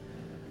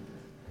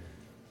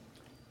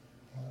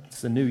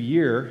It's the new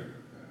year,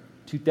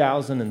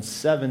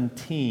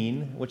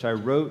 2017, which I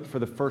wrote for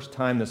the first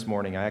time this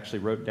morning. I actually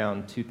wrote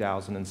down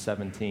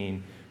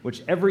 2017,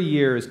 which every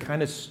year is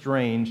kind of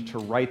strange to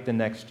write the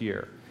next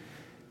year.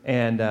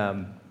 And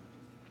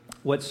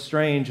what's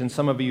strange, and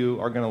some of you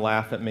are going to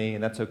laugh at me,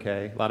 and that's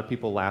okay. A lot of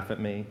people laugh at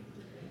me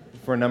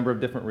for a number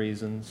of different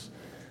reasons.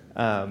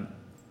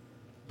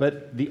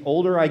 But the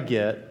older I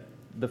get,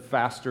 the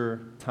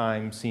faster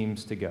time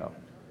seems to go.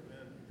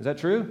 Is that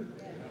true?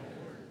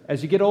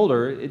 As you get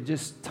older,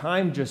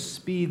 time just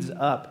speeds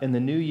up, and the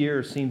new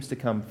year seems to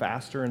come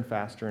faster and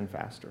faster and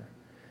faster.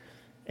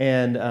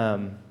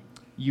 And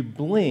you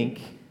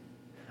blink.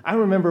 I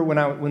remember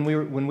when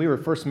we were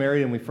first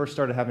married and we first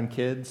started having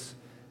kids,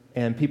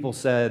 and people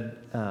said,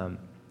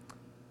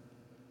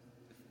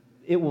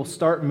 "It will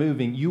start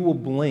moving. You will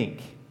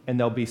blink, and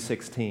they'll be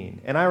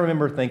 16." And I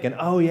remember thinking,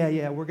 "Oh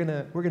yeah, we're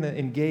gonna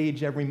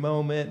engage every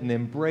moment and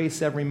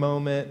embrace every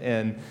moment."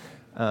 And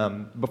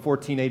before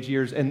teenage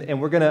years,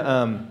 and we're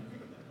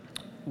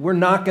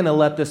not gonna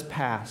let this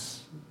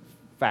pass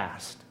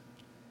fast.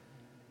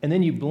 And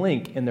then you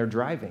blink and they're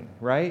driving,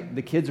 right?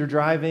 The kids are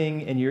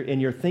driving, and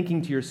you're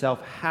thinking to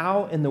yourself,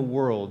 how in the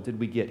world did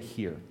we get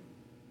here?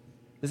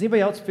 Does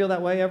anybody else feel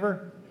that way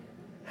ever?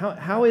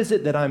 How is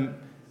it that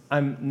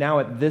I'm now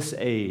at this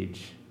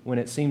age when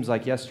it seems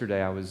like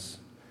yesterday I was,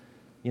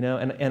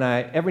 and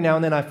I every now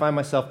and then I find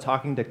myself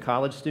talking to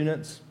college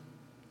students,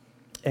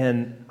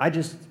 and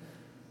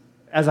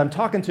as I'm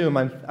talking to them,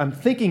 I'm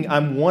thinking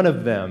I'm one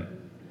of them.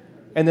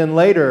 And then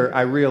later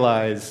I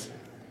realize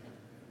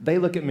they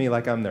look at me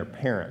like I'm their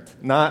parent,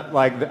 not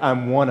like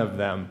I'm one of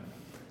them.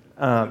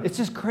 It's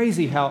just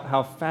crazy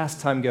how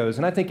fast time goes.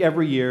 And I think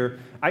every year,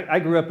 I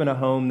grew up in a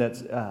home that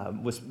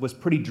was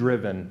pretty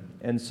driven.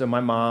 And so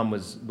my mom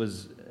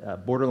was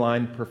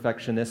borderline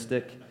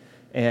perfectionistic.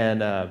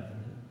 And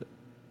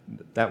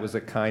that was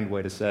a kind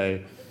way to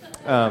say.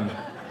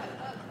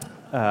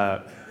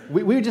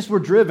 We just were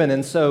driven,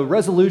 and so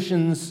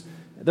resolutions,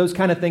 those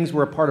kind of things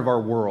were a part of our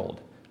world.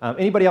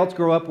 Anybody else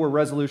grow up where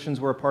resolutions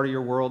were a part of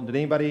your world? Did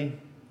anybody?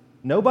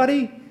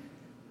 Nobody?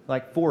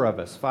 Like 4 of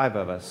us, 5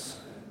 of us.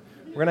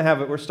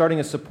 We're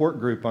starting a support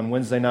group on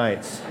Wednesday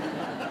nights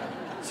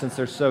since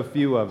there's so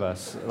few of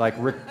us. Like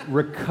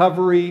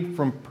recovery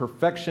from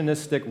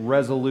perfectionistic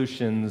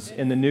resolutions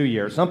in the new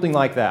year, something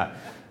like that.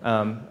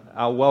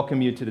 I'll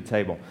welcome you to the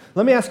table.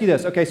 Let me ask you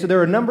this. Okay, so there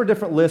are a number of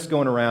different lists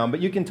going around, but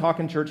you can talk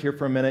in church here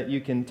for a minute.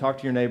 You can talk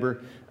to your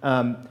neighbor.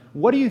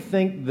 What do you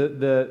think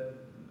the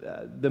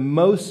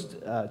most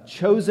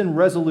chosen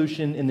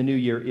resolution in the new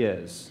year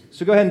is?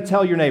 So go ahead and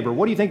tell your neighbor.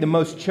 What do you think the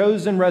most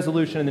chosen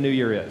resolution in the new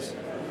year is?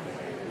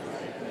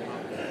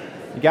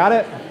 You got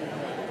it?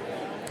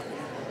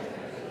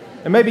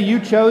 And maybe you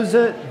chose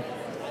it.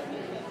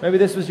 Maybe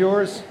this was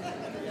yours.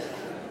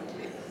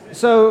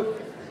 So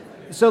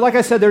like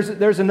I said,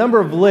 there's a number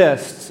of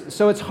lists,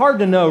 so it's hard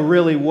to know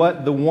really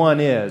what the one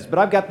is, but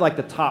I've got like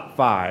the top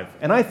 5,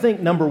 and I think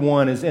number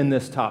 1 is in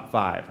this top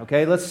 5,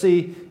 okay? Let's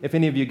see if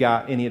any of you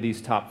got any of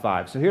these top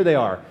 5. So here they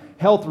are,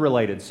 health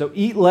related, so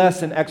eat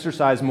less and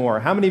exercise more.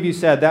 How many of you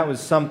said that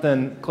was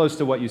something close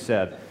to what you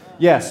said?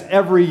 Yes,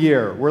 every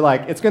year, we're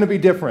like, it's going to be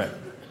different.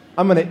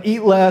 I'm going to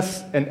eat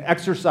less and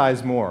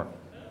exercise more.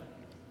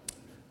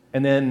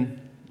 And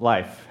then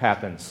life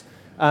happens.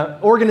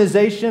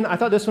 Organization, I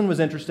thought this one was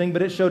interesting,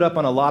 but it showed up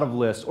on a lot of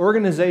lists.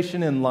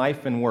 Organization in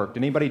life and work. Did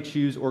anybody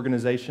choose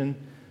organization?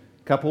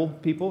 Couple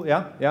people?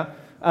 Yeah.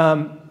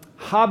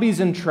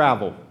 Hobbies and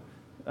travel.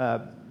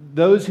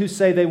 Those who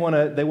say they want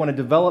to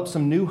develop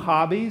some new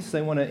hobbies,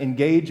 they want to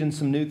engage in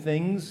some new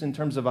things in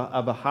terms of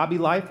a hobby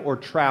life or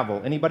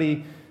travel.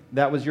 Anybody,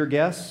 that was your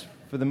guess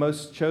for the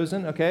most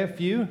chosen? Okay, a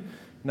few,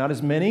 not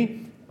as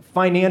many.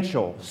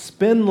 Financial,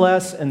 spend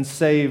less and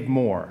save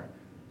more.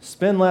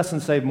 Spend less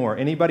and save more.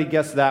 Anybody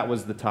guess that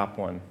was the top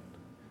one?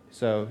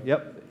 So,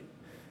 yep.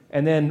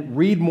 And then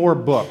read more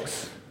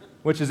books,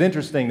 which is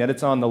interesting that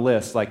it's on the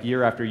list like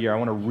year after year. I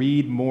want to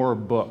read more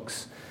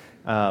books.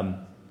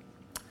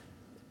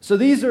 So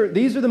these are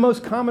the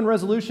most common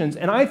resolutions,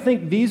 and I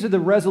think these are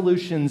the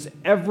resolutions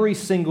every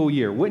single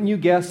year. Wouldn't you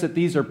guess that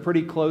these are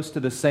pretty close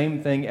to the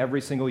same thing every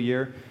single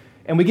year?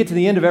 And we get to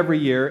the end of every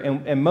year,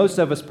 and most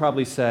of us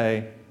probably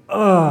say,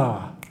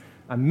 "Oh,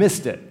 I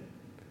missed it.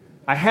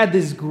 I had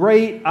these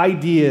great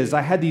ideas.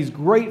 I had these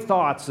great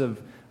thoughts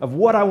of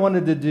what I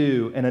wanted to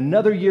do, and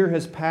another year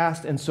has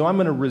passed, and so I'm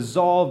going to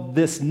resolve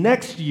this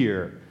next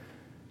year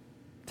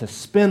to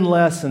spend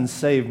less and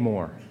save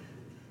more,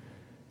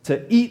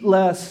 to eat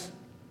less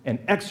and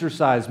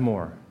exercise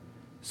more.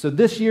 So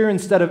this year,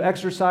 instead of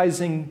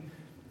exercising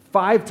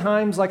 5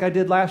 times like I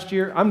did last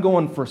year, I'm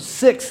going for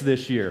 6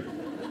 this year,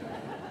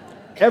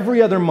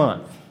 every other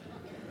month.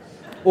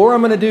 Or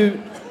I'm going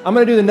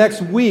to do the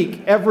next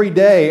week every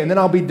day, and then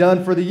I'll be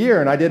done for the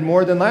year, and I did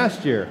more than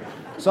last year.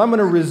 So I'm going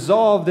to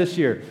resolve this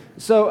year."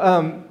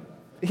 So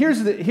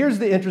here's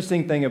the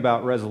interesting thing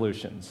about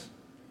resolutions,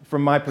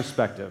 from my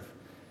perspective,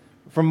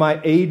 from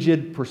my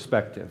aged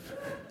perspective.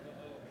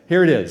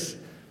 Here it is.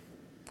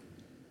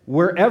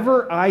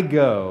 Wherever I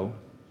go,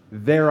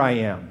 there I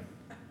am.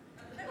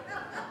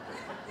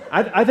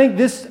 I think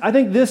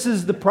this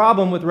is the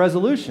problem with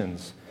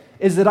resolutions,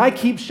 is that I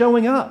keep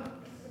showing up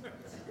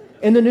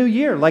in the new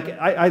year. Like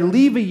I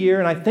leave a year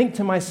and I think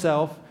to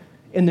myself,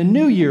 in the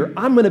new year,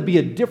 I'm going to be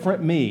a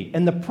different me.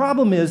 And the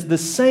problem is the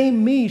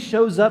same me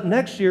shows up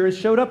next year as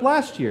showed up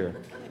last year.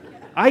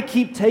 I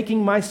keep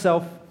taking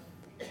myself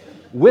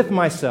with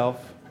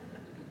myself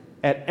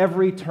at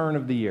every turn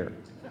of the year.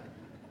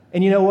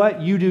 And you know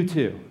what? You do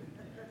too.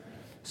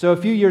 So a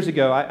few years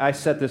ago, I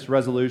set this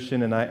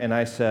resolution and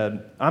I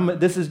said,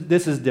 this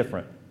is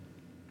different.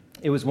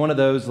 It was one of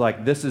those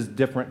like, this is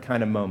different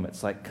kind of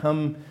moments. Like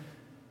come,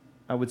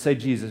 I would say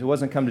Jesus. It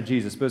wasn't come to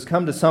Jesus, but it was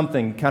come to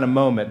something kind of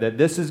moment that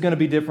this is going to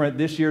be different.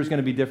 This year is going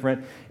to be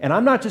different. And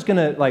I'm not just going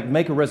to like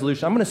make a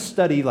resolution. I'm going to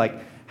study like,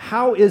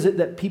 how is it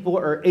that people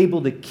are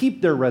able to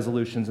keep their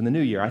resolutions in the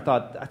new year? I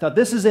thought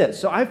this is it.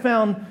 So I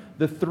found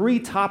the 3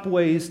 top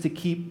ways to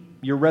keep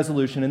your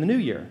resolution in the new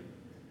year.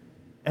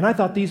 And I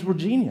thought these were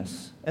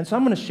genius. And so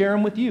I'm going to share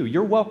them with you.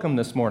 You're welcome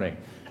this morning.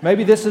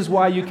 Maybe this is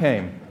why you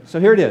came. So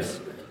here it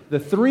is. The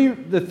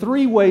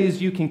three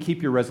ways you can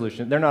keep your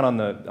resolution. They're not on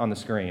the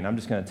screen. I'm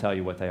just going to tell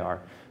you what they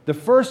are. The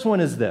first one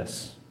is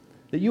this,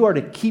 that you are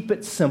to keep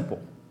it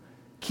simple.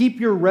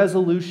 Keep your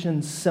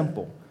resolution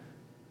simple.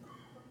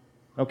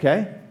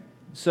 Okay?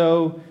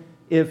 So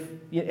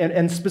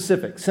and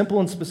specific, simple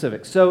and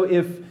specific. So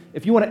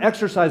if you want to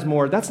exercise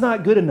more, that's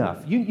not good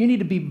enough. You need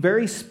to be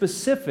very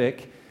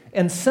specific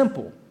and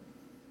simple.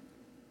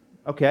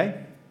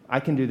 Okay, I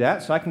can do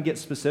that. So I can get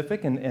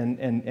specific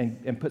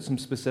and put some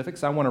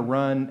specifics. I want to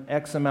run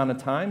X amount of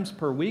times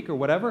per week or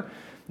whatever.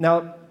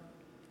 Now,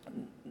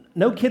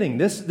 no kidding,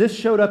 this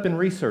showed up in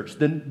research.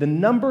 The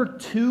number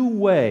 2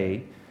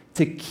 way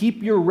to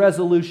keep your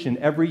resolution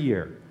every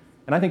year,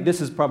 and I think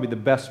this is probably the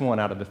best one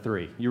out of the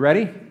 3. You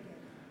ready?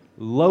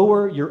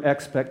 Lower your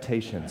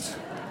expectations.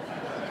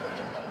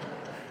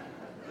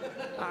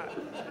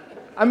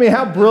 I mean,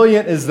 how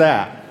brilliant is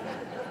that?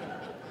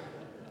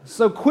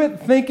 So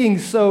quit thinking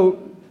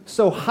so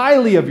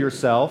highly of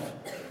yourself.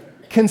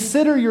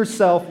 Consider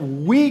yourself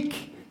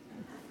weak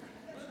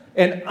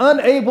and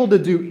unable to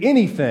do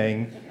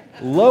anything.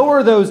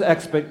 Lower those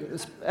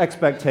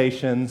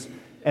expectations,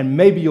 and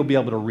maybe you'll be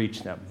able to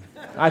reach them.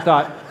 I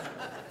thought,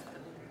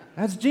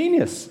 that's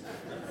genius.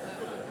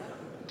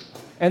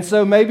 And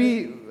so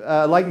maybe,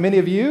 like many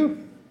of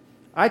you,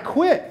 I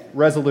quit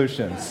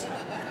resolutions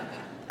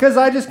because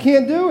I just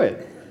can't do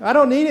it. I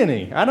don't need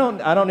any. I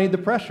don't need the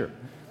pressure.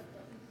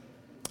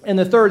 And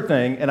the third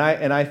thing, and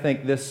I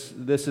think this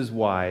is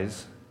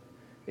wise,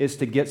 is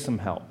to get some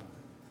help.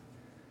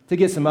 To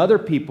get some other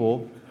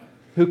people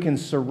who can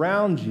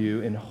surround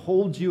you and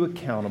hold you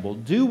accountable.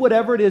 Do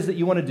whatever it is that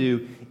you want to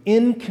do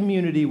in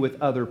community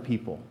with other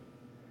people.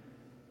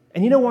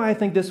 And you know why I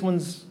think this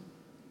one's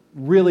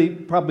really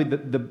probably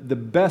the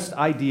best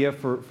idea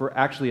for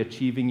actually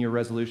achieving your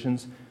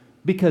resolutions?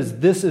 Because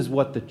this is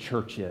what the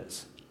church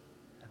is.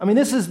 I mean,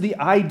 this is the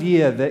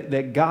idea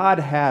that God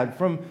had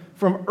from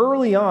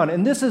early on,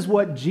 and this is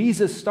what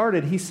Jesus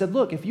started. He said,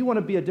 look, if you want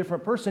to be a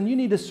different person, you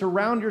need to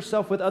surround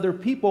yourself with other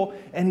people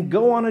and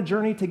go on a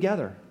journey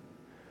together.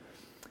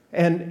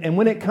 And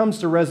when it comes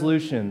to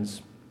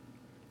resolutions,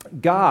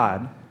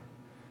 God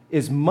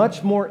is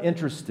much more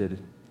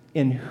interested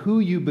in who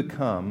you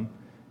become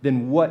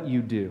than what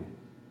you do.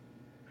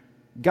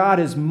 God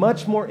is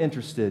much more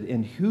interested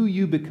in who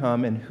you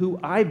become and who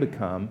I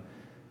become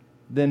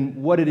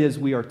than what it is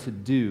we are to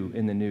do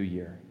in the new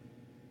year.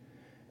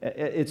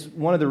 It's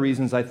one of the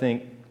reasons I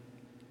think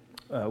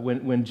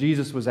when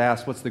Jesus was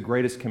asked, what's the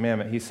greatest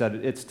commandment? He said,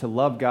 it's to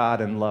love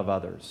God and love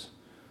others.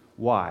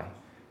 Why?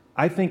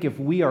 I think if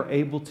we are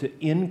able to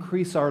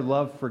increase our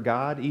love for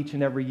God each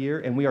and every year,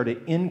 and we are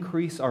to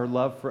increase our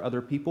love for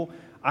other people,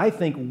 I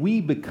think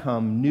we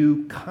become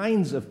new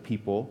kinds of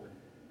people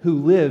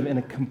who live in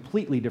a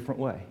completely different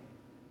way.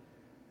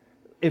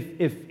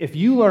 If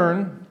you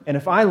learn, and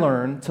if I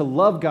learn to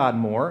love God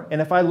more,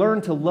 and if I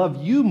learn to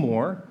love you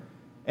more,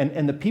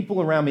 and the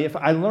people around me, if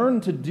I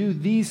learn to do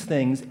these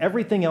things,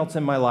 everything else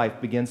in my life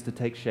begins to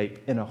take shape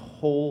in a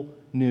whole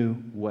new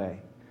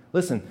way.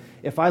 Listen,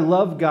 if I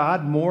love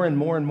God more and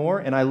more and more,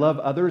 and I love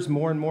others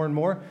more and more and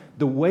more,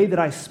 the way that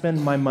I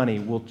spend my money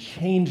will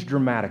change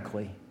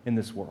dramatically in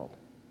this world.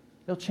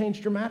 It'll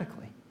change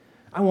dramatically.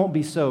 I won't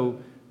be so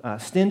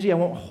stingy. I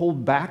won't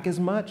hold back as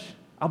much.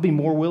 I'll be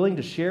more willing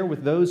to share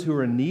with those who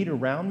are in need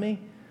around me.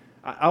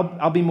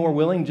 I'll be more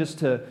willing just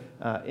to,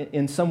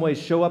 in some ways,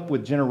 show up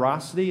with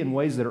generosity in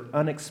ways that are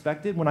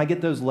unexpected. When I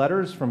get those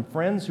letters from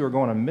friends who are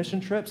going on mission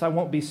trips, I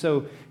won't be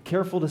so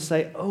careful to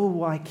say, oh,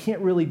 well, I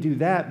can't really do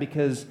that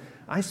because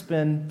I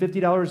spend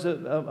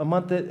 $50 a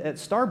month at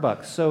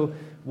Starbucks. So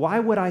why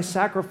would I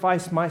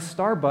sacrifice my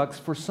Starbucks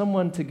for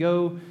someone to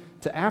go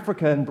to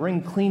Africa and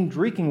bring clean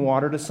drinking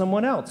water to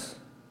someone else?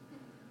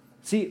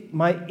 See,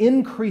 my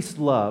increased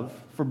love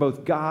for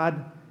both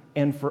God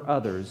and for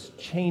others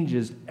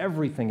changes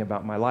everything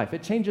about my life.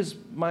 It changes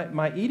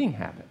my eating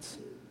habits.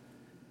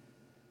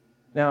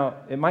 Now,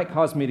 it might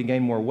cause me to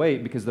gain more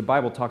weight because the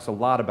Bible talks a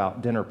lot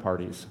about dinner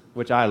parties,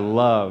 which I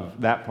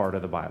love that part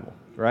of the Bible,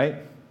 right?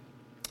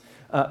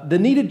 The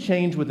needed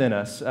change within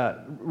us,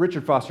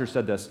 Richard Foster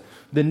said this,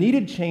 the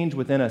needed change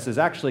within us is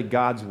actually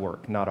God's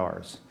work, not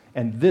ours.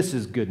 And this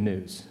is good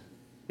news,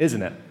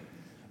 isn't it?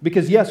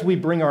 Because yes, we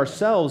bring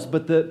ourselves,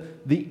 but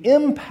the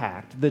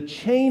impact, the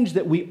change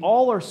that we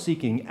all are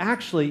seeking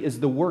actually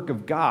is the work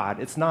of God.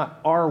 It's not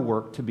our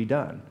work to be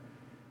done.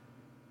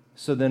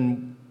 So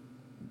then,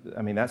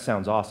 that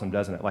sounds awesome,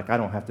 doesn't it? Like I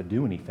don't have to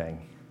do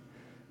anything.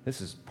 This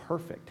is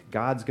perfect.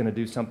 God's going to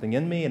do something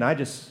in me, and I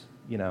just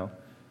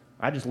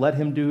let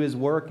him do his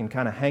work and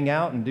kind of hang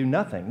out and do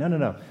nothing.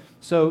 No.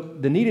 So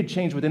the needed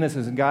change within us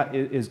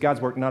is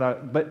God's work, not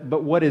ours.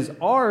 But what is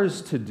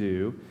ours to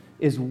do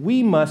is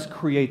we must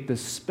create the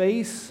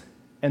space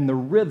and the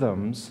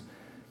rhythms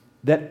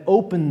that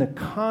open the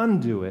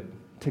conduit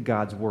to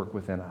God's work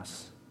within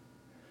us.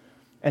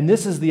 And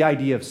this is the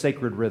idea of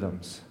sacred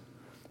rhythms.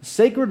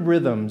 Sacred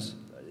rhythms,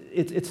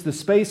 it's the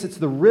space, it's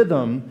the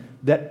rhythm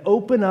that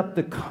open up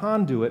the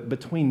conduit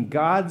between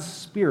God's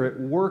Spirit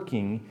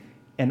working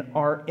and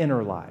our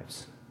inner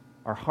lives,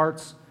 our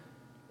hearts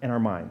and our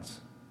minds.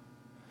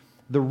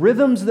 The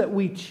rhythms that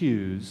we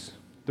choose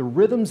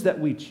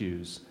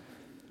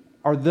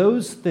are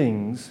those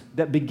things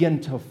that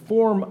begin to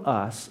form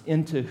us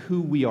into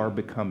who we are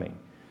becoming.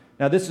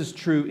 Now, this is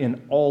true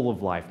in all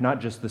of life,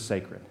 not just the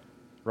sacred,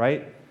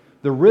 right?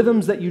 The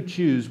rhythms that you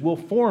choose will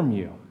form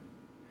you.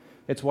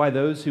 It's why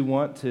those who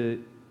want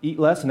to eat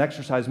less and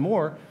exercise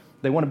more,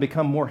 they want to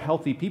become more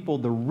healthy people.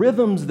 The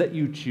rhythms that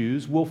you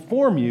choose will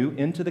form you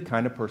into the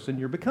kind of person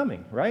you're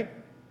becoming, right?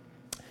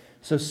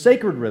 So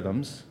sacred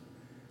rhythms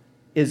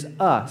is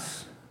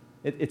us.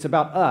 It's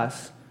about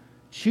us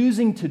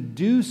choosing to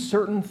do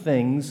certain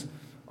things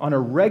on a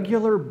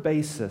regular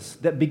basis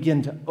that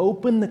begin to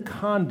open the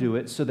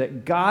conduit so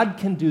that God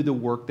can do the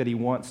work that he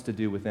wants to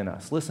do within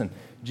us. Listen,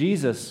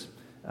 Jesus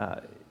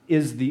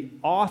is the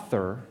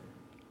author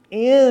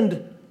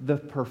and the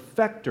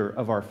perfecter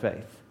of our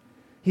faith.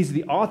 He's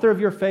the author of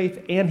your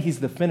faith and he's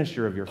the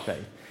finisher of your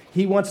faith.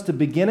 He wants to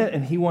begin it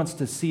and he wants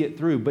to see it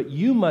through, but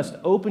you must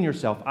open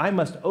yourself. I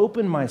must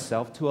open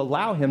myself to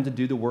allow him to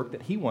do the work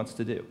that he wants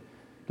to do.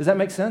 Does that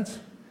make sense?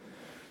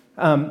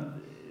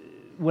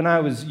 When I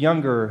was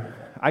younger,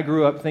 I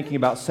grew up thinking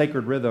about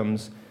sacred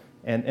rhythms,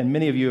 and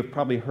many of you have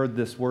probably heard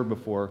this word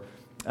before,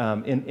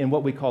 in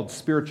what we called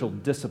spiritual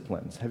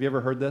disciplines. Have you ever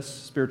heard this?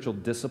 Spiritual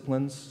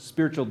disciplines?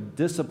 Spiritual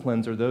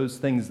disciplines are those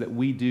things that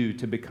we do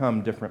to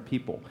become different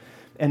people.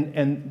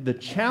 And the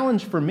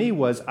challenge for me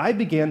was I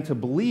began to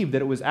believe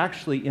that it was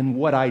actually in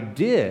what I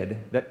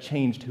did that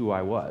changed who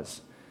I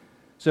was.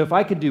 So if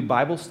I could do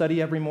Bible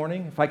study every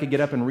morning, if I could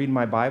get up and read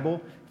my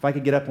Bible, if I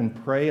could get up and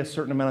pray a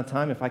certain amount of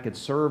time, if I could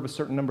serve a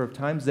certain number of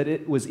times, that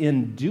it was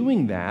in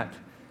doing that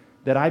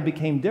I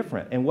became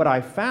different. And what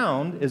I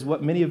found is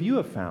what many of you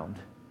have found,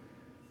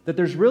 that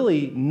there's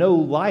really no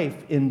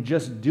life in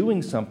just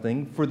doing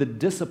something for the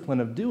discipline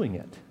of doing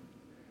it.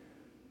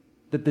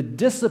 That the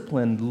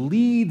discipline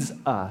leads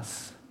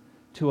us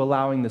to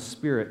allowing the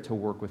Spirit to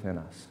work within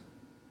us.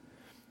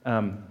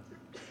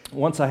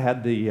 Once I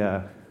had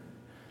the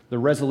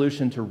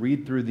resolution to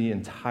read through the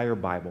entire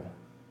Bible.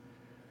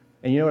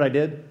 And you know what I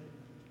did?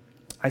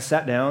 I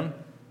sat down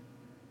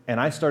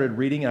and I started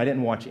reading, and I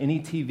didn't watch any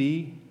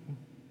TV.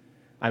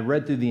 I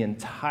read through the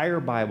entire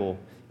Bible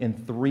in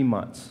 3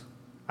 months.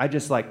 I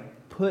just I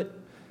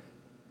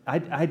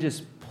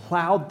just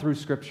plowed through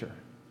Scripture.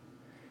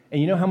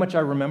 And you know how much I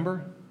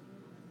remember?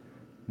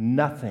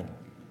 Nothing.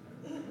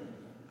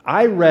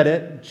 I read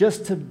it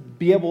just to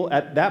be able,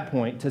 at that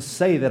point, to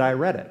say that I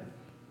read it.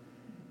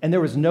 And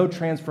there was no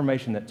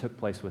transformation that took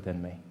place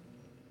within me.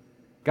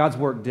 God's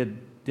work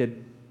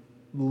did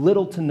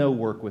little to no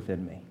work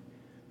within me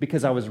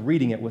because I was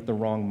reading it with the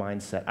wrong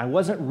mindset. I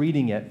wasn't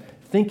reading it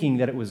thinking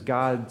that it was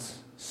God's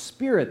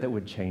Spirit that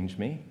would change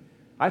me.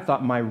 I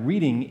thought my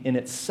reading in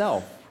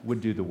itself would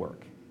do the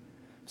work.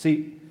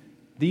 See,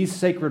 these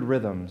sacred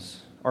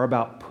rhythms are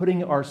about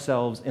putting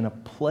ourselves in a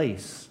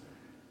place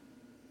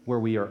where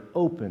we are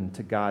open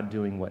to God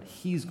doing what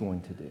He's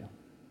going to do.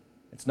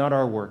 It's not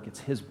our work,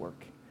 it's His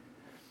work.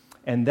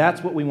 And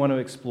that's what we want to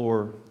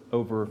explore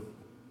over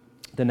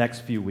the next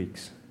few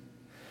weeks.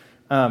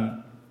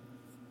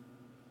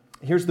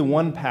 Here's the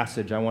one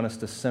passage I want us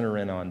to center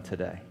in on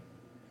today.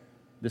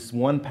 This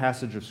one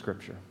passage of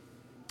Scripture.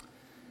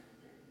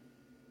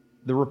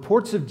 The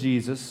reports of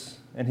Jesus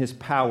and His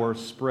power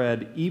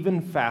spread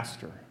even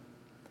faster,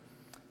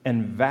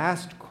 and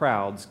vast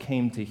crowds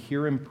came to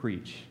hear Him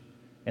preach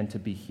and to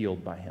be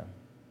healed by Him.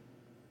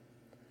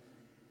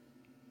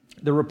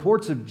 The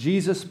reports of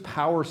Jesus'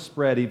 power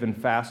spread even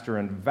faster,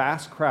 and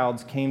vast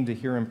crowds came to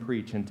hear Him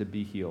preach and to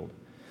be healed.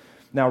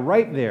 Now,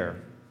 right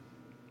there,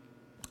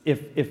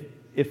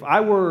 if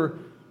I were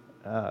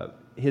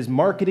His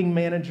marketing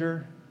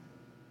manager,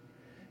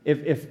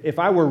 if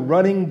I were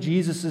running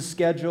Jesus'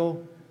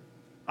 schedule,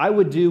 I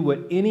would do what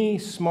any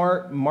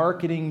smart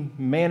marketing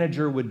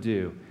manager would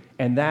do,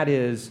 and that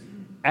is,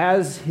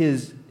 as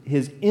his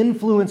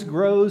influence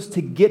grows,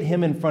 to get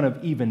him in front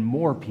of even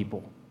more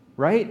people,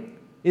 right?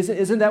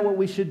 Isn't that what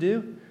we should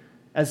do?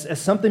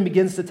 As something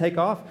begins to take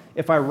off,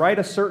 if I write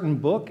a certain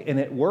book and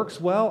it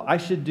works well, I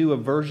should do a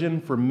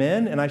version for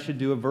men and I should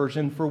do a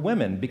version for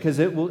women, because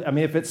it will. I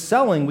mean, if it's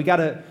selling, we got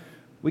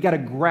to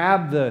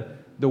grab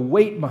the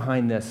weight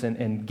behind this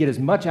and get as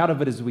much out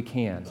of it as we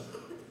can.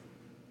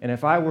 And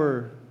if I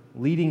were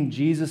leading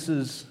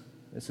Jesus's,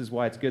 this is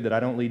why it's good that I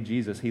don't lead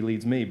Jesus, he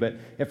leads me. But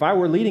if I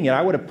were leading it,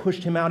 I would have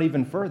pushed him out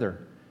even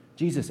further.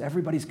 Jesus,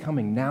 everybody's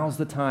coming. Now's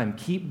the time.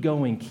 Keep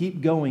going,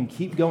 keep going,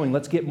 keep going.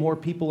 Let's get more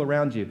people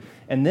around you.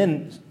 And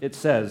then it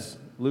says,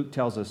 Luke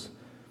tells us,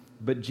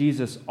 but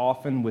Jesus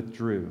often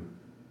withdrew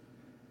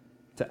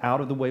to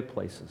out-of-the-way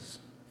places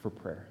for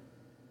prayer.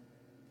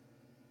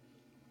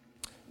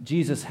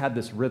 Jesus had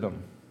this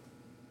rhythm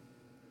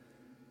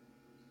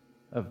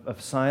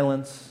of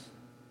silence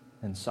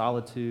and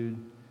solitude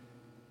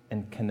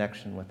and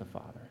connection with the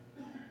Father.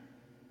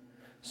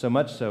 So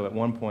much so, at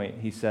one point,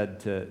 he said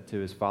to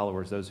his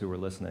followers, those who were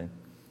listening,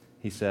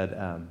 he said,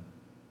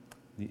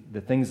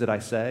 the things that I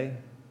say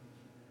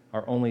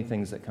are only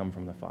things that come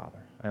from the Father.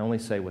 I only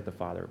say what the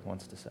Father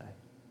wants to say.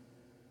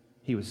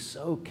 He was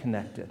so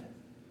connected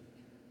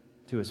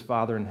to his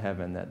Father in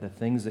heaven that the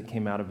things that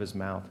came out of his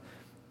mouth,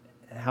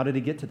 how did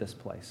he get to this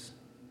place?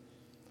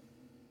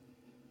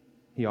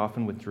 He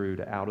often withdrew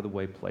to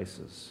out-of-the-way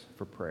places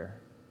for prayer.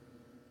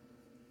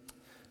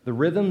 The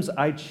rhythms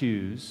I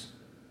choose,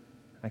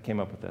 I came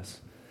up with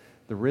this.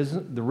 The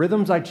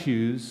rhythms I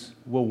choose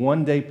will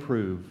one day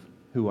prove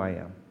who I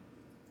am.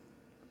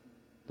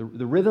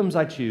 The rhythms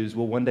I choose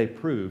will one day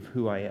prove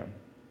who I am.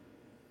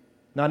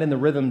 Not in the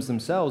rhythms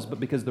themselves, but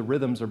because the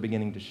rhythms are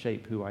beginning to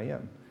shape who I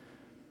am.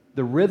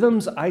 The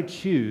rhythms I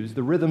choose,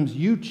 the rhythms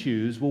you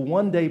choose, will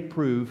one day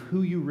prove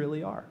who you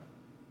really are.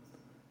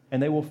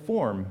 And they will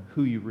form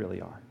who you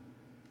really are.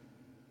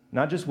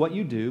 Not just what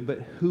you do, but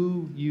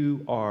who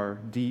you are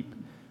deep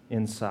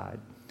inside.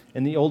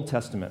 In the Old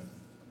Testament,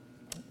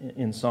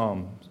 in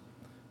Psalms,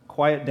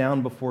 quiet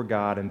down before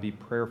God and be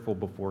prayerful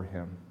before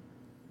Him.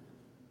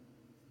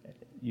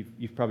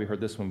 You've probably heard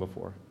this one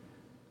before.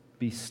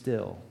 Be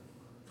still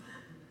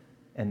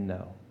and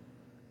know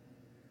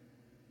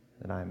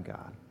that I am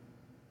God.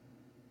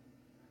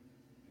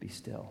 Be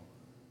still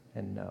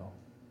and know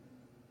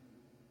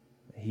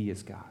that He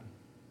is God.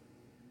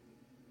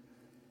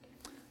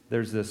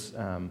 There's this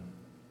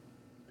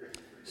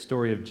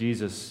story of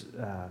Jesus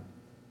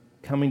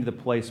coming to the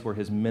place where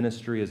his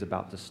ministry is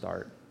about to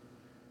start.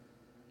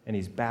 And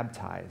he's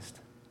baptized.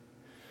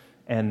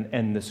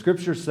 And the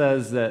scripture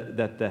says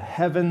that the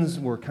heavens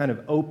were kind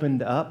of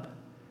opened up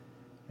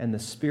and the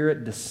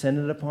Spirit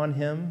descended upon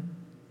him.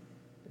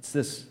 It's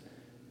this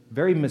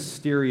very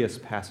mysterious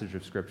passage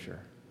of scripture.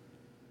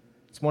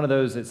 It's one of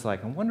those, it's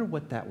like, I wonder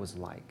what that was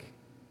like.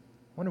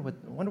 I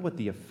wonder what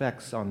the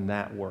effects on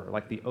that were.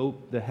 Like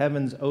the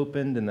heavens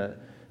opened and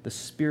the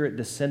Spirit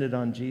descended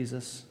on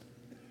Jesus.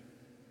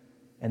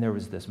 And there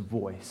was this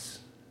voice.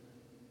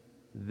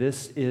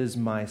 This is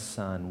my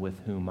Son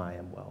with whom I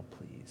am well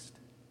pleased.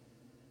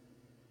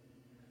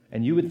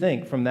 And you would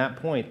think from that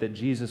point that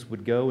Jesus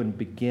would go and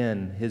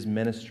begin his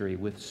ministry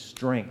with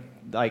strength,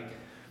 like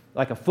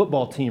a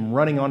football team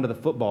running onto the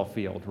football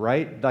field,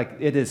 right? Like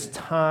it is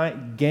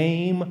time,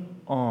 game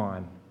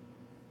on.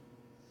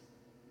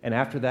 And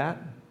after that,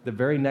 the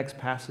very next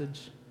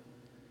passage,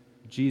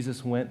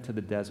 Jesus went to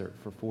the desert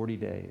for 40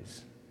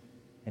 days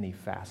and he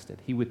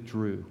fasted. He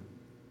withdrew.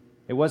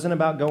 It wasn't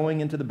about going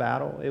into the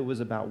battle. It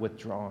was about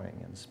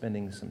withdrawing and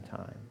spending some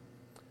time.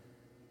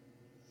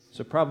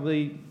 So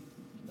probably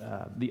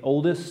the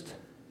oldest,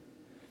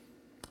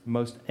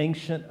 most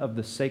ancient of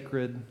the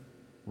sacred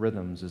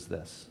rhythms is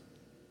this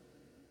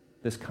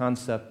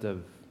concept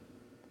of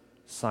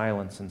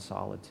silence and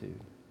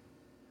solitude,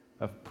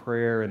 of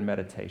prayer and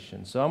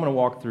meditation. So I'm going to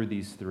walk through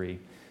these three.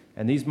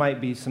 And these might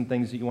be some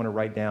things that you want to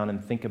write down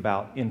and think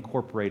about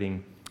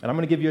incorporating. And I'm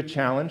going to give you a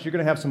challenge. You're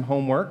going to have some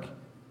homework.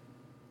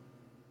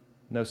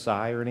 No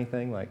sigh or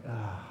anything like,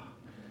 I'm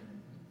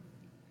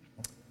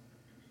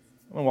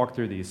going to walk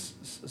through these.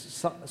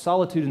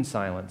 Solitude and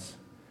silence.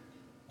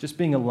 Just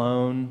being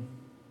alone,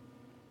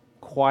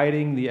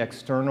 quieting the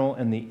external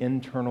and the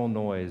internal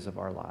noise of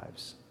our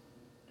lives.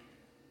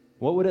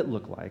 What would it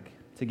look like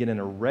to get in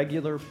a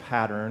regular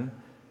pattern,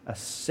 a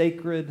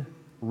sacred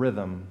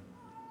rhythm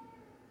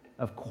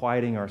of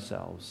quieting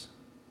ourselves,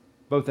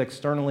 both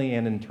externally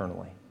and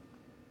internally,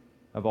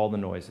 of all the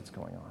noise that's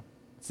going on?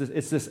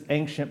 It's this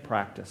ancient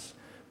practice.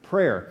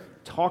 Prayer,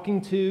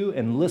 talking to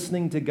and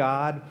listening to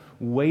God,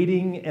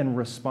 waiting and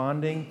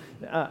responding.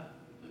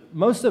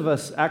 Most of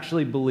us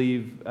actually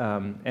believe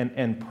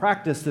and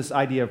practice this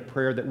idea of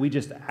prayer that we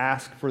just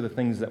ask for the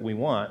things that we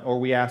want, or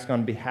we ask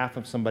on behalf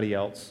of somebody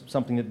else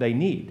something that they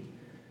need.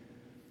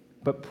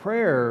 But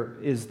prayer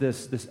is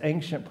this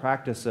ancient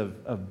practice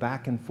of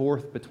back and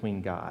forth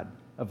between God,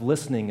 of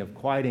listening, of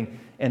quieting,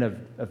 and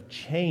of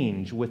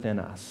change within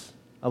us,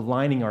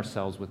 aligning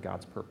ourselves with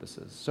God's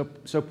purposes.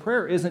 So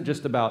prayer isn't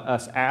just about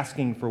us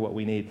asking for what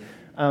we need.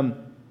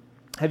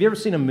 Have you ever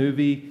seen a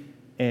movie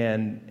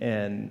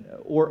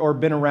or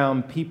been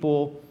around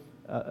people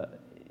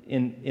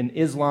in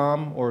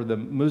Islam or the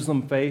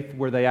Muslim faith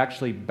where they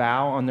actually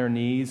bow on their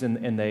knees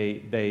and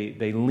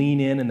they lean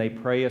in and they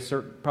pray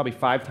probably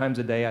 5 times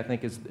a day, I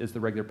think is the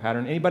regular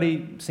pattern.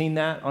 Anybody seen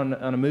that on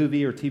a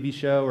movie or TV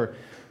show? Or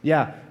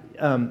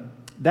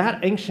that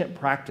ancient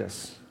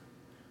practice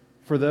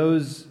for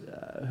those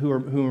who are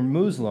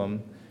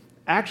Muslim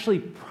actually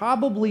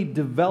probably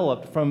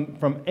developed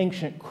from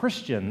ancient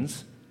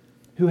Christians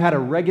who had a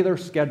regular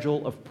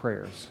schedule of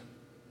prayers.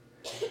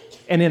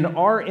 And in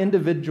our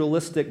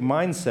individualistic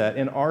mindset,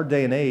 in our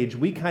day and age,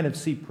 we kind of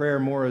see prayer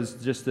more as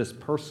just this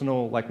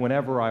personal, like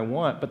whenever I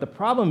want. But the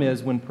problem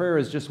is when prayer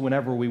is just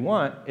whenever we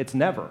want, it's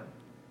never,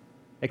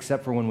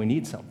 except for when we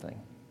need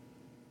something.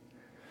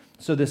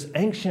 So this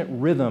ancient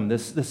rhythm,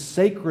 this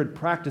sacred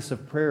practice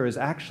of prayer is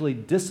actually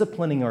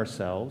disciplining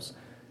ourselves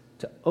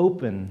to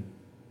open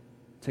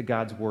to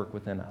God's work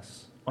within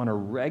us on a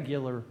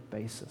regular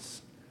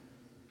basis.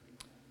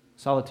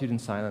 Solitude and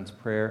silence,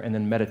 prayer, and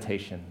then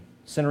meditation,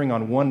 centering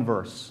on one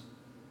verse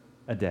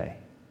a day.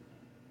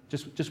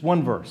 Just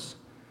one verse.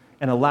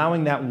 And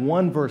allowing that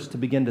one verse to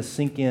begin to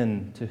sink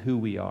in to who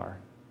we are.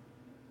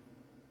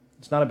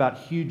 It's not about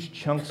huge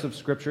chunks of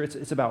Scripture.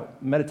 It's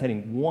about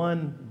meditating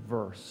one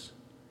verse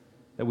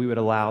that we would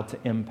allow to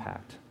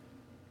impact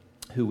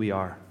who we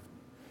are.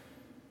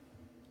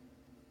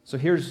 So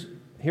here's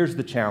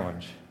the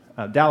challenge.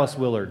 Dallas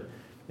Willard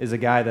is a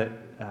guy that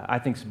I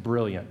think is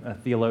brilliant, a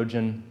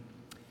theologian.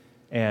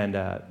 And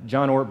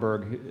John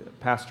Ortberg,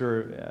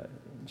 pastor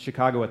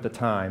Chicago at the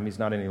time, he's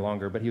not any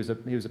longer, but he was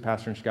a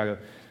pastor in Chicago.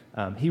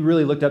 He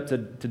really looked up to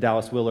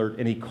Dallas Willard,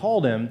 and he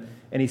called him,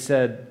 and he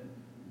said,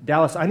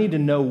 Dallas, I need to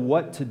know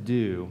what to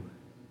do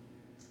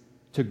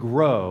to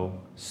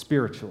grow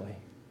spiritually.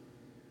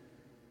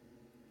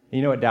 And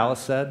you know what Dallas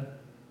said?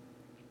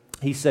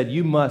 He said,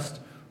 you must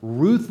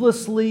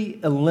ruthlessly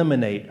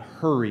eliminate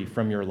hurry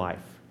from your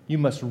life. You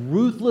must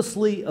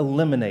ruthlessly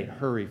eliminate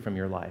hurry from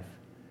your life.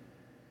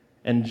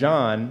 And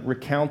John,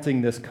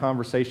 recounting this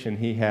conversation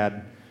he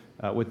had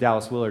with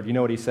Dallas Willard, you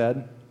know what he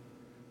said?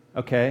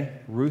 Okay,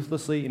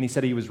 ruthlessly, and he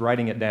said he was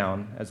writing it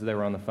down as they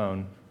were on the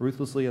phone,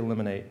 ruthlessly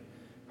eliminate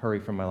hurry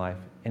from my life.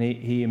 And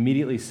he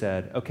immediately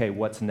said, okay,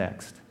 what's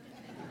next?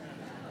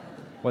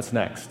 What's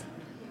next?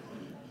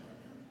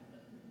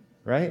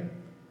 Right?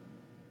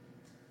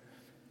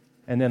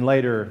 And then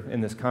later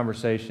in this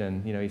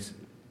conversation,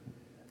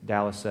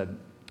 Dallas said,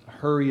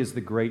 hurry is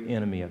the great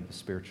enemy of the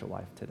spiritual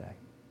life today.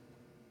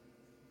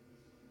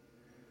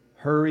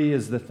 Hurry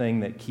is the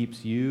thing that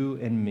keeps you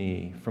and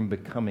me from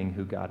becoming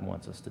who God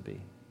wants us to be,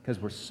 because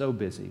we're so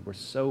busy, we're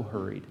so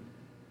hurried.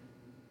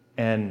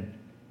 And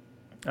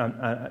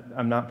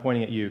I'm not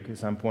pointing at you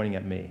because I'm pointing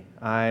at me.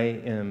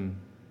 I am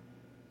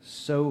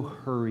so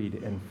hurried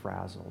and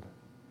frazzled.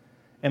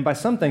 And by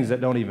some things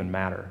that don't even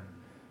matter.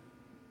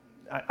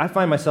 I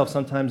find myself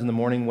sometimes in the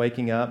morning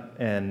waking up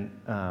and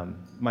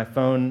my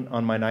phone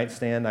on my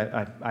nightstand,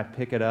 I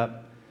pick it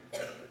up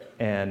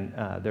and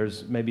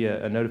there's maybe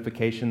a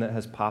notification that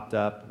has popped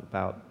up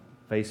about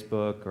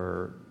Facebook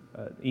or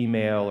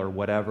email or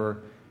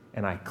whatever,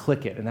 and I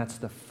click it, and that's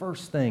the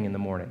first thing in the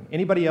morning.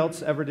 Anybody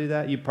else ever do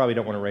that? You probably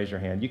don't want to raise your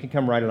hand. You can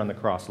come write it on the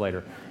cross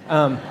later.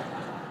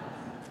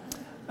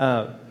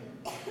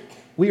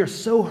 We are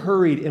so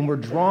hurried, and we're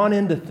drawn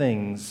into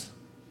things,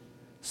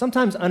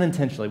 sometimes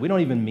unintentionally. We don't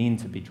even mean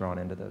to be drawn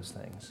into those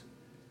things.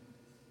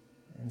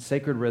 And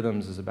Sacred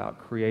Rhythms is about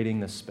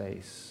creating the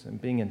space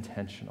and being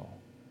intentional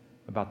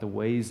about the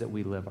ways that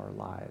we live our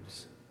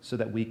lives so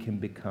that we can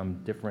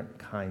become different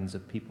kinds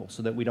of people,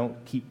 so that we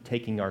don't keep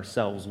taking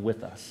ourselves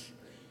with us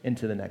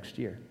into the next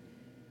year.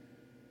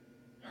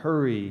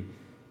 Hurry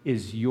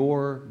is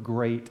your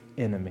great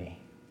enemy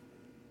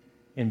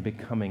in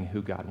becoming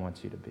who God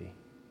wants you to be.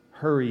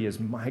 Hurry is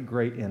my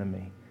great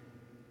enemy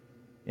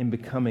in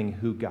becoming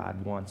who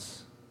God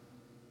wants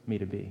me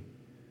to be.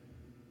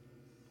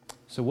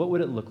 So what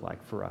would it look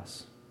like for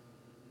us?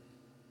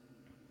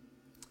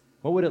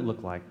 What would it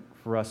look like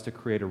for us to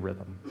create a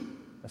rhythm,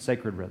 a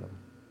sacred rhythm,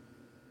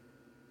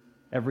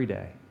 every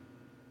day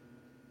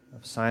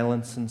of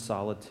silence and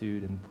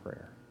solitude and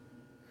prayer?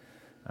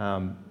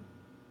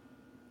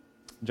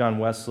 John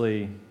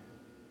Wesley,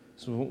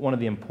 so one of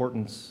the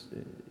importance,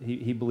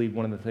 he believed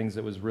one of the things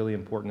that was really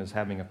important is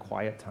having a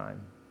quiet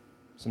time,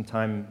 some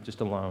time just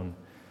alone.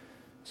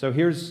 So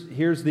here's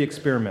the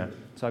experiment.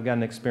 So I've got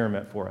an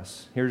experiment for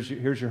us. Here's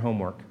your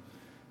homework.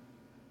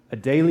 A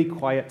daily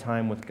quiet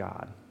time with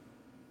God.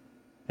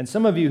 And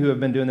some of you who have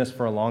been doing this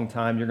for a long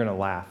time, you're going to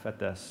laugh at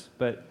this,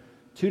 but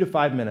 2 to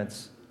 5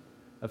 minutes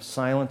of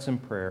silence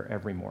and prayer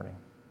every morning,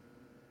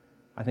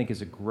 I think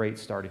is a great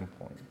starting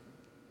point.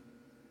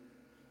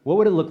 What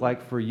would it look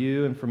like for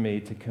you and for me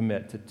to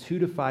commit to 2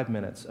 to 5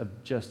 minutes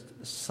of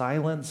just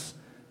silence,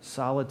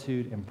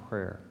 solitude, and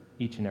prayer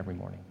each and every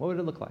morning? What would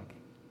it look like?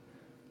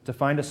 To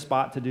find a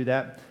spot to do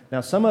that.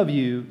 Now, some of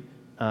you,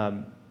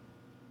 and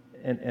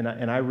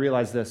I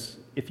realize this,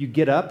 if you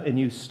get up and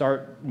you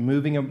start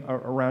moving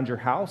around your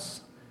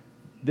house,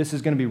 this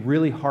is going to be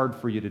really hard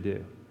for you to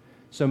do.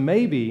 So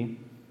maybe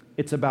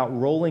it's about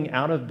rolling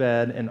out of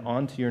bed and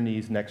onto your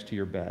knees next to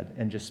your bed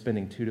and just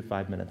spending 2 to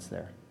 5 minutes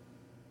there.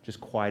 just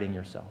quieting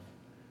yourself.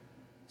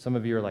 Some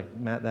of you are like,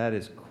 Matt, that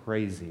is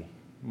crazy.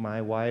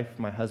 My wife,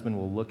 my husband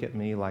will look at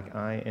me like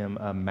I am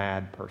a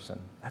mad person.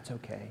 That's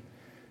okay.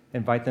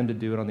 Invite them to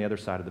do it on the other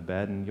side of the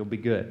bed, and you'll be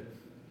good.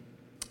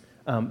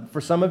 For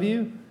some of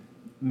you,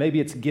 maybe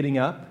it's getting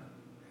up,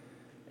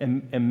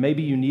 and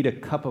maybe you need a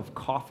cup of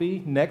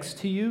coffee next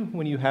to you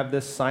when you have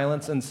this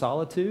silence and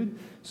solitude.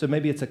 So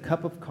maybe it's a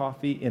cup of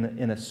coffee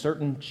in a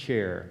certain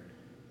chair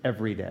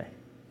every day.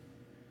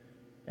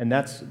 And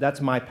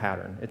that's my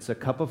pattern. It's a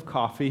cup of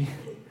coffee.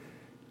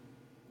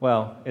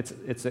 Well,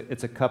 it's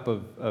a cup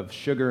of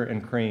sugar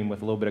and cream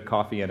with a little bit of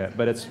coffee in it,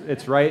 but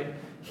it's right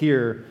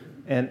here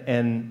and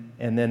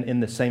then in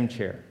the same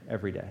chair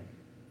every day.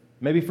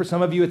 Maybe for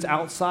some of you it's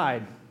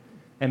outside,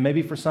 and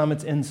maybe for some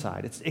it's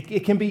inside.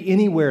 It can be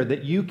anywhere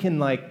that you can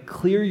like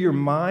clear your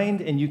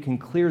mind and you can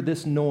clear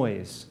this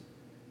noise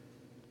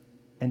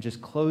and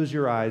just close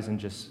your eyes and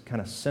just kind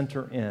of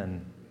center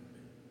in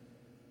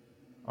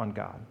on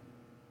God.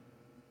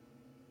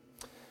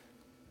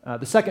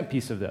 The second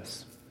piece of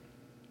this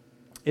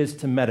is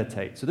to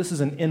meditate. So this is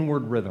an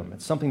inward rhythm.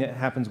 It's something that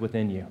happens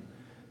within you.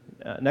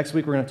 Next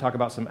week we're going to talk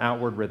about some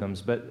outward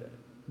rhythms, but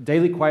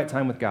daily quiet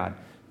time with God,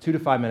 2 to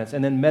 5 minutes,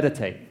 and then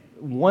meditate.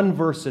 1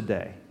 verse a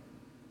day.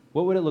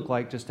 What would it look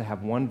like just to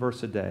have 1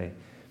 verse a day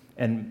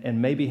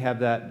and maybe have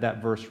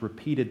that verse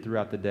repeated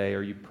throughout the day,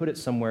 or you put it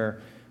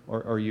somewhere,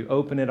 or you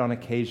open it on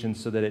occasion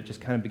so that it just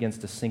kind of begins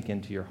to sink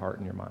into your heart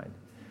and your mind.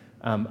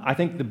 I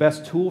think the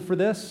best tool for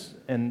this,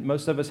 and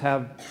most of us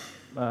have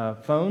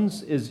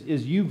phones, is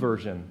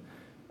YouVersion.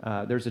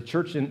 There's a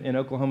church in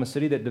Oklahoma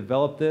City that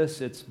developed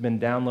this. It's been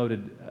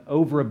downloaded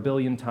over 1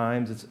 billion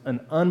times. It's an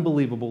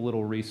unbelievable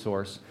little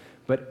resource.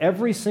 But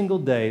every single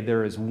day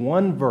there is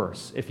 1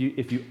 verse. If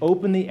you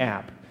open the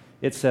app,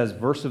 it says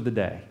verse of the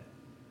day.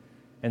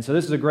 And so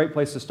this is a great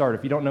place to start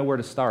if you don't know where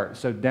to start.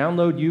 So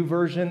download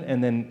YouVersion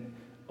and then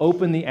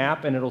open the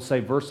app and it'll say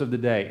verse of the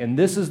day. And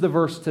this is the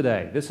verse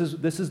today. This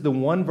is the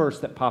 1 verse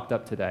that popped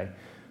up today.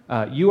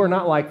 You are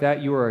not like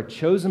that. You are a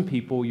chosen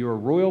people. You are a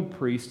royal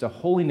priest, a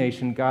holy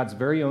nation, God's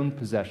very own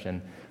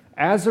possession.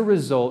 As a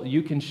result,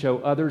 you can show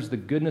others the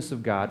goodness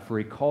of God, for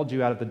he called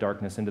you out of the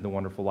darkness into the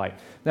wonderful light.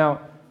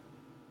 Now,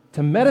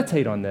 to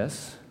meditate on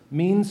this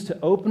means to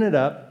open it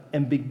up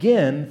and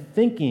begin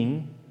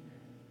thinking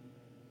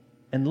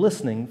and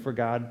listening for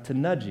God to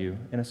nudge you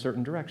in a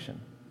certain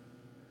direction.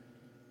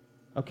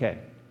 Okay,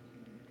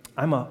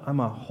 I'm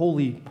a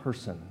holy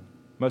person.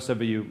 Most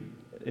of you,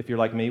 if you're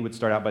like me, would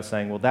start out by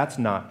saying, well, that's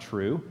not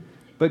true.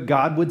 But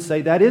God would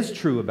say that is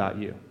true about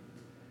you.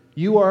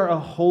 You are a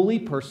holy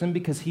person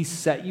because he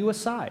set you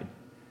aside.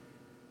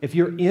 If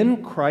you're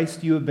in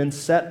Christ, you have been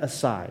set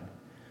aside.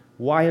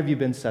 Why have you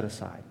been set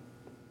aside?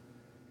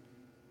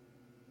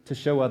 To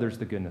show others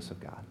the goodness of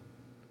God.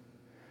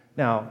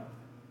 Now,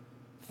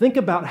 think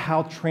about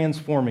how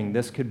transforming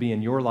this could be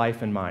in your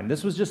life and mine.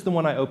 This was just the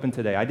one I opened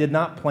today. I did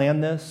not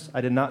plan this. I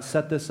did not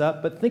set this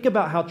up. But think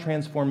about how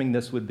transforming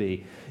this would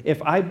be.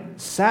 If I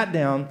sat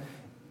down,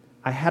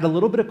 I had a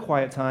little bit of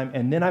quiet time,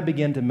 and then I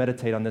began to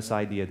meditate on this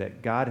idea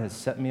that God has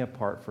set me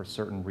apart for a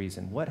certain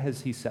reason. What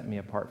has he set me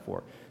apart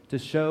for? To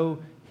show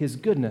his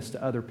goodness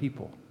to other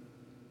people.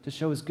 To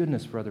show his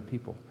goodness for other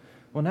people.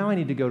 Well, now I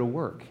need to go to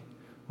work.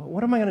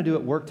 What am I going to do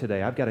at work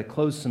today? I've got to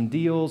close some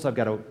deals. I've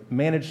got to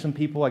manage some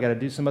people. I've got to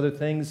do some other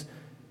things.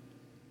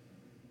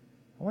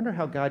 I wonder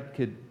how God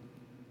could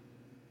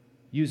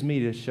use me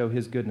to show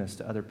his goodness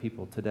to other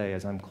people today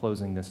as I'm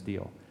closing this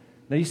deal.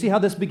 Now, you see how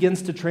this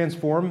begins to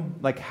transform,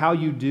 like how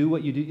you do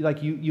what you do?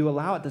 Like you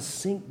allow it to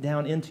sink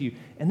down into you,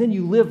 and then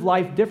you live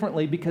life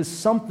differently because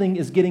something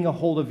is getting a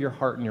hold of your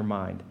heart and your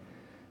mind.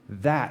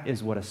 That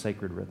is what a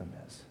sacred rhythm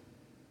is.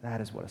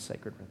 That is what a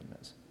sacred rhythm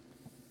is.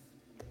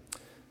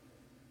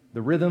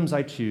 The rhythms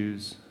I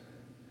choose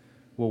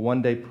will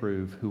one day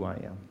prove who I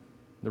am.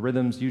 The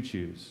rhythms you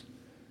choose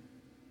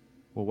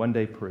will one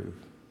day prove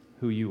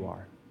who you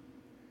are.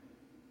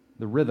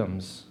 The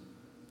rhythms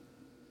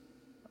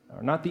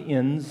are not the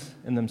ends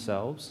in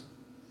themselves.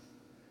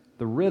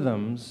 The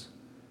rhythms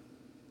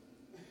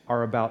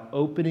are about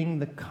opening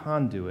the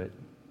conduit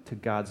to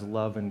God's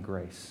love and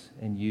grace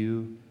in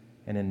you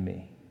and in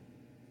me.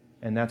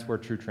 And that's where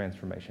true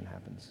transformation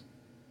happens.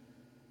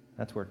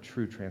 That's where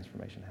true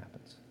transformation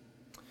happens.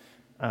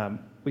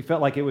 We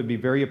felt like it would be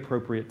very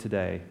appropriate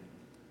today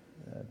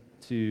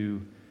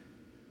to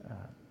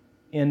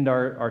end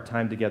our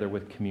time together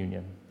with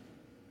communion.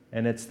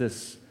 And it's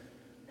this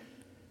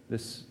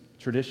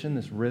tradition,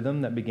 this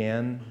rhythm that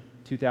began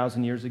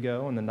 2,000 years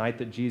ago on the night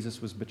that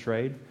Jesus was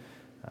betrayed.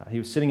 He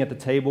was sitting at the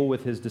table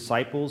with his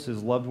disciples,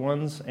 his loved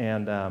ones,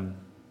 and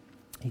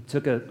he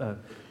took a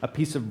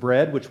piece of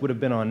bread, which would have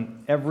been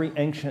on every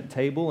ancient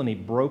table, and he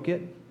broke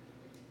it.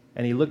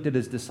 And he looked at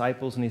his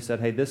disciples and he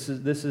said, hey, this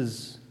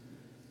is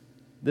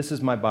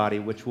my body,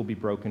 which will be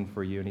broken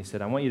for you. And he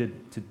said, I want you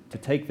to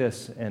take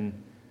this, and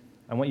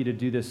I want you to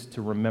do this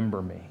to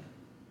remember me.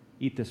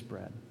 Eat this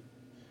bread.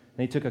 And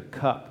he took a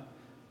cup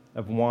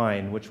of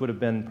wine, which would have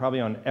been probably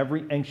on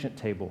every ancient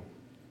table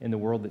in the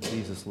world that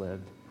Jesus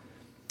lived.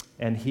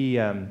 And he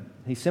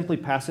simply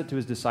passed it to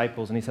his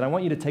disciples, and he said, I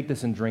want you to take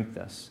this and drink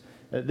this.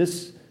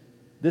 This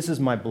is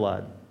my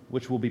blood,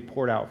 which will be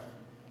poured out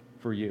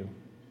for you.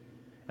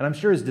 And I'm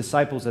sure his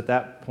disciples at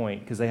that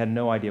point, because they had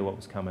no idea what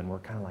was coming, were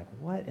kind of like,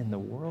 what in the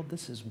world?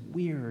 This is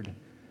weird.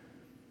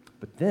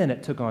 But then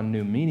it took on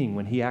new meaning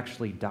when he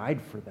actually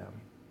died for them.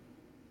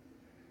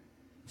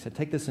 He said,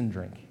 take this and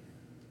drink.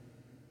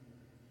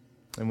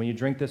 And when you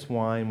drink this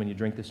wine, when you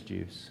drink this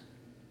juice,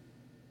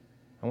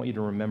 I want you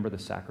to remember the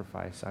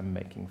sacrifice I'm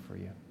making for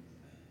you.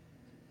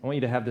 I want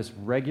you to have this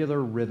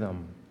regular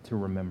rhythm to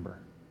remember,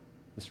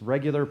 this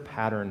regular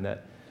pattern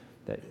that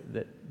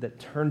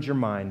turns your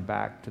mind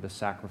back to the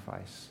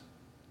sacrifice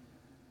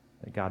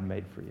that God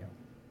made for you.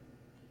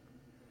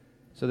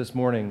 So this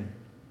morning,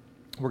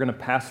 we're going to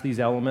pass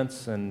these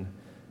elements, and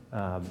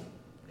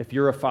if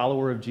you're a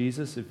follower of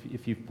Jesus,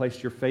 if you've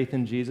placed your faith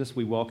in Jesus,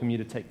 we welcome you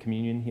to take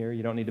communion here.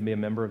 You don't need to be a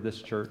member of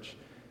this church.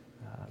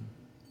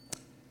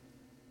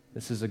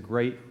 This is a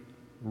great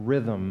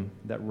rhythm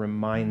that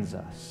reminds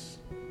us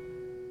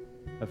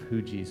of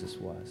who Jesus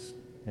was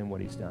and what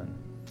he's done.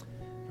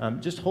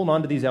 Just hold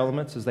on to these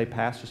elements as they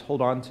pass. Just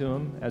hold on to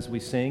them as we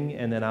sing,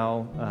 and then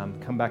I'll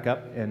come back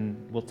up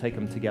and we'll take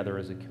them together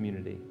as a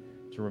community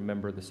to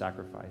remember the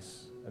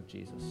sacrifice of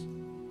Jesus.